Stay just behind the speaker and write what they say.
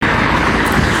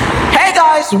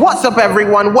What's up,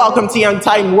 everyone? Welcome to Young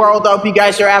Titan World. I hope you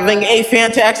guys are having a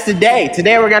fantastic day.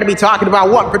 Today we're going to be talking about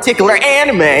one particular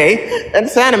anime, and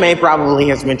this anime probably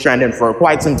has been trending for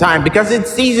quite some time because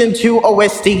its season 2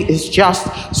 OST is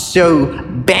just so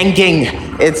banging.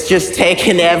 It's just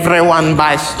taken everyone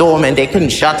by storm and they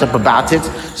couldn't shut up about it.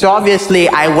 So obviously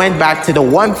I went back to the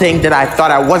one thing that I thought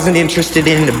I wasn't interested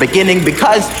in the beginning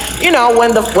because, you know,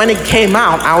 when it came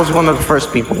out, I was one of the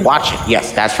first people to watch it.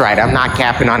 Yes, that's right. I'm not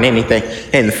capping on anything.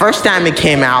 And the first time it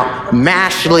came out,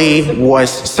 Mashle was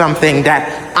something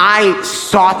that I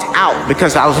sought out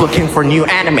because I was looking for new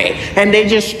anime. And they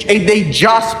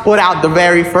just put out the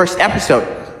very first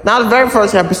episode. Now, the very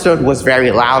first episode was very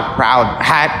loud, proud,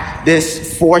 had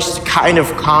this forced kind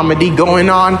of comedy going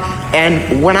on.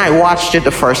 And when I watched it the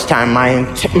first time,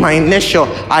 my initial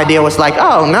idea was like,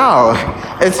 oh no,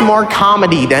 it's more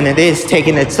comedy than it is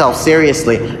taking itself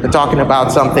seriously and talking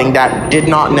about something that did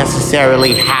not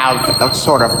necessarily have a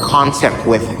sort of concept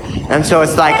with it. And so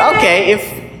it's like, okay,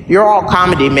 if you're all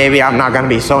comedy, maybe I'm not going to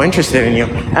be so interested in you.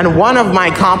 And one of my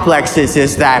complexes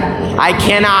is that I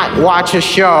cannot watch a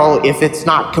show if it's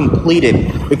not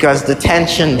completed because the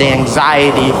tension, the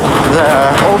anxiety,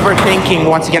 the overthinking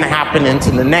what's going to happen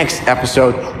into the next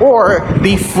episode, or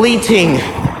the fleeting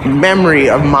memory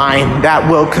of mine that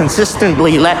will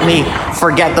consistently let me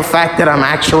forget the fact that I'm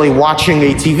actually watching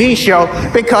a TV show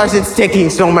because it's taking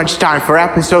so much time for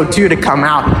episode 2 to come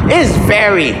out is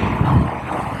very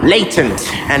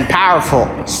latent and powerful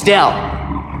still.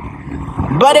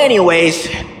 But anyways,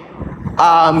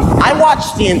 I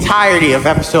watched the entirety of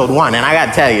episode 1 and I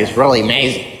gotta tell you, it's really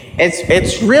amazing.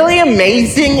 It's really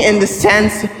amazing in the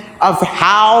sense of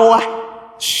how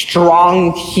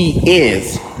strong he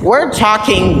is. We're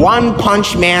talking One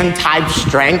Punch Man type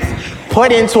strength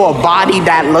put into a body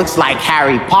that looks like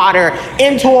Harry Potter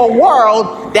into a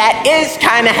world that is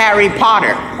kind of Harry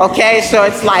Potter, okay? So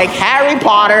it's like Harry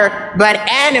Potter, but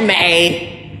anime,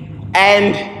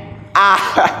 and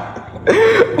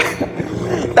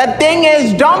the thing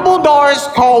is, Dumbledore's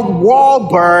called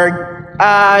Wahlberg,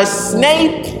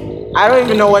 Snape, I don't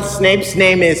even know what Snape's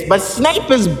name is, but Snape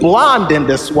is blonde in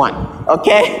this one,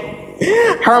 okay?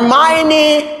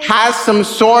 Hermione has some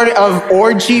sort of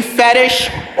orgy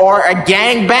fetish or a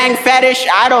gangbang fetish.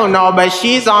 I don't know, but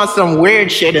she's on some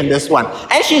weird shit in this one.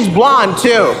 And she's blonde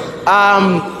too.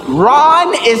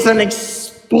 Ron is an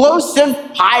explosive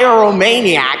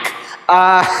pyromaniac.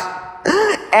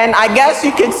 And I guess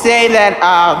you could say that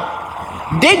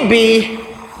Digby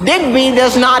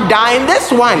does not die in this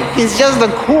one. He's just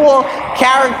a cool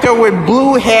character with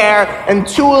blue hair and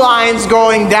 2 lines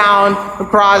going down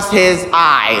across his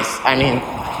eyes. I mean,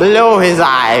 below his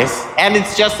eyes. And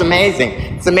it's just amazing.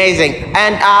 It's amazing.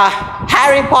 And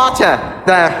Harry Potter,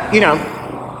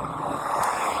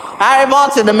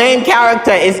 the main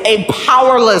character, is a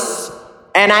powerless,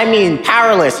 and I mean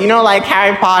powerless. You know, like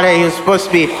Harry Potter, he was supposed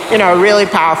to be, really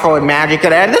powerful with magic.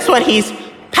 And this one, he's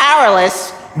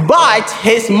powerless, but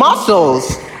his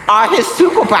muscles are his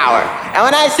superpower. And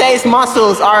when I say his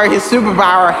muscles are his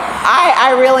superpower,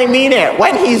 I really mean it.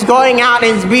 When he's going out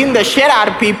and he's beating the shit out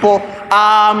of people,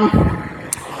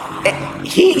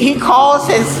 he calls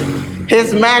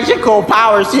his magical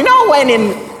powers. You know when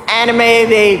in anime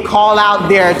they call out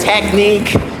their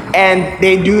technique and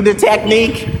they do the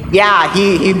technique? Yeah,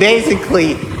 he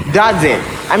basically does it.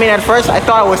 I mean, at first I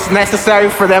thought it was necessary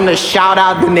for them to shout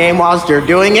out the name whilst they're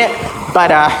doing it, but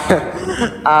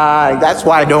that's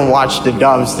why I don't watch the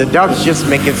dubs. The dubs just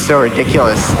make it so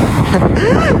ridiculous.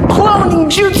 Cloning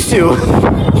jutsu.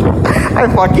 I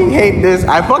fucking hate this.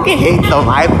 I fucking hate them.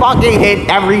 I fucking hate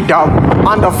every dub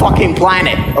on the fucking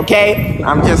planet. Okay?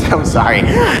 I'm sorry.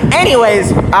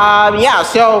 Anyways,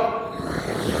 so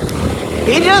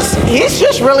he's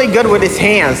just really good with his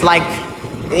hands. Like,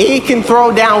 he can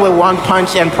throw down with one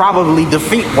punch and probably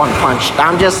defeat one punch.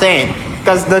 I'm just saying.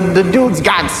 Because the dude's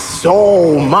got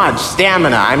so much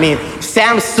stamina. I mean,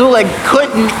 Sam Sulek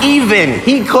couldn't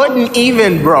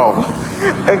even, bro.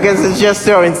 Because it's just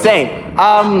so insane.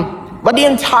 But the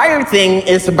entire thing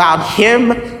is about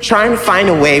him trying to find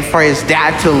a way for his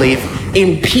dad to live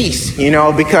in peace,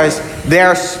 because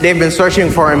they've been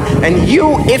searching for him. And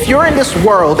if you're in this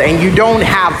world and you don't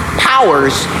have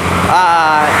powers,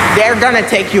 they're gonna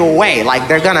take you away. Like,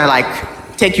 they're gonna,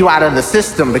 take you out of the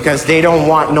system because they don't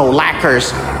want no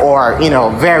lacquers or,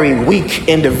 very weak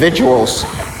individuals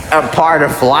a part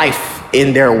of life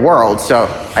in their world. So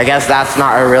I guess that's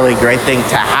not a really great thing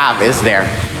to have, is there?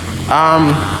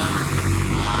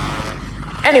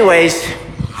 Anyways,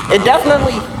 it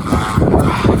definitely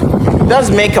does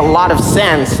make a lot of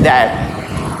sense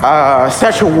that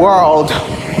such a world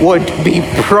would be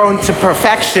prone to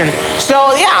perfection.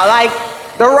 So yeah,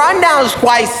 The rundown is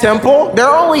quite simple. There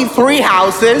are only 3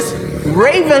 houses.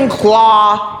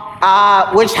 Ravenclaw,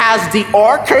 which has the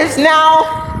Orcas now.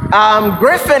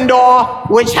 Gryffindor,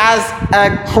 which has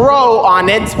a crow on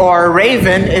it, or a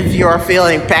raven if you're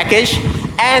feeling peckish.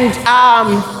 And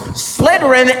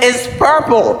Slytherin is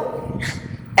purple.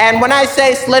 And when I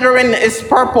say Slytherin is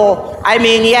purple, I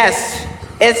mean, yes,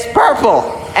 it's purple.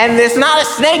 And it's not a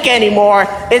snake anymore,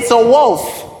 it's a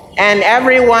wolf. And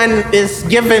everyone is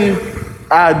given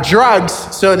drugs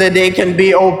so that they can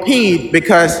be OP'd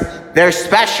because they're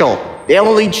special. They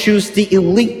only choose the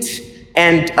elite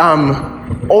and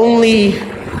only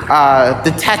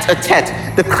the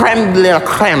tete-a-tete, the creme de la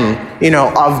creme,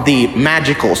 of the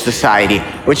magical society,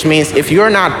 which means if you're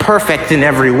not perfect in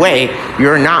every way,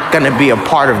 you're not gonna be a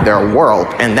part of their world,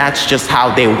 and that's just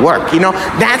how they work,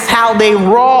 that's how they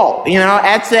roll,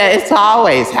 it's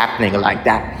always happening like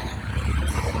that.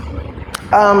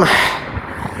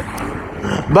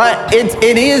 But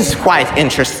it is quite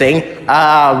interesting.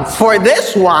 For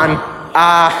this one,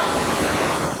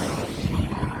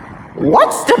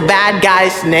 what's the bad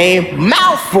guy's name?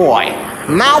 Malfoy.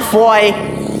 Malfoy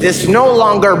is no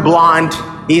longer blonde.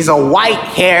 He's a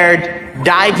white-haired,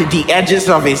 dyed the edges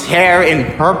of his hair in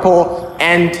purple,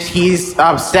 and he's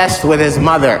obsessed with his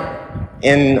mother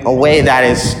in a way that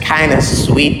is kind of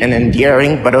sweet and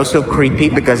endearing, but also creepy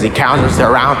because he carries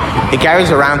around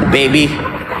the baby,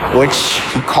 which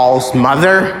he calls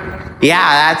mother.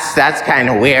 Yeah, that's kind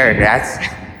of weird. That's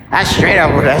straight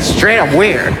up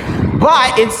weird.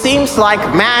 But it seems like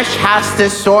MASH has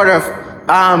this sort of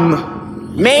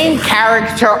main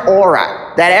character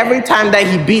aura that every time that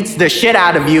he beats the shit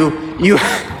out of you, you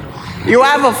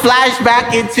have a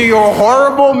flashback into your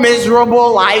horrible,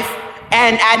 miserable life,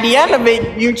 and at the end of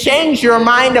it, you change your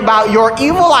mind about your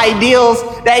evil ideals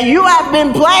that you have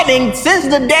been planning since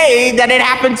the day that it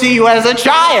happened to you as a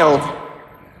child.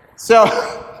 So,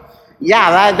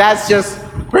 yeah, that's just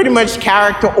pretty much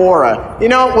character aura.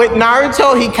 With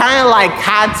Naruto, he kind of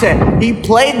he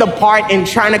played the part in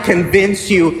trying to convince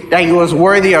you that he was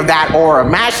worthy of that aura.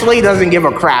 Mashle doesn't give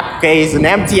a crap, okay? He's an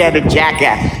empty-headed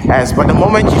jackass. But the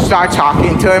moment you start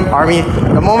talking to him,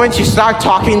 the moment you start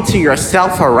talking to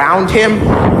yourself around him,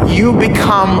 you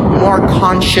become more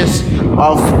conscious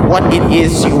of what it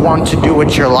is you want to do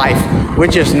with your life,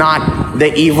 which is not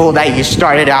the evil that you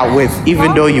started out with,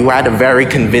 even though you had a very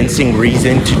convincing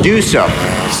reason to do so.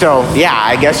 So, yeah,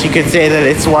 I guess you could say that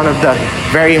it's one of the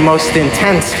very most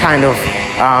intense kind of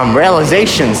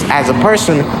realizations as a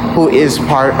person who is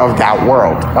part of that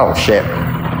world. Oh, shit.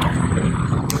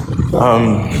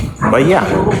 But yeah,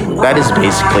 that is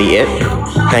basically it.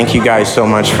 Thank you guys so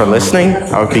much for listening.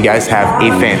 I hope you guys have a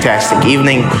fantastic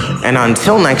evening. And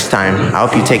until next time, I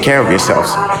hope you take care of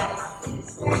yourselves.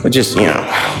 But just,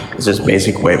 it's just a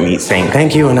basic way of me saying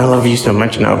thank you and I love you so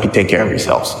much and I hope you take care of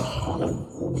yourselves.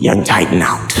 Young Titan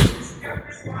out.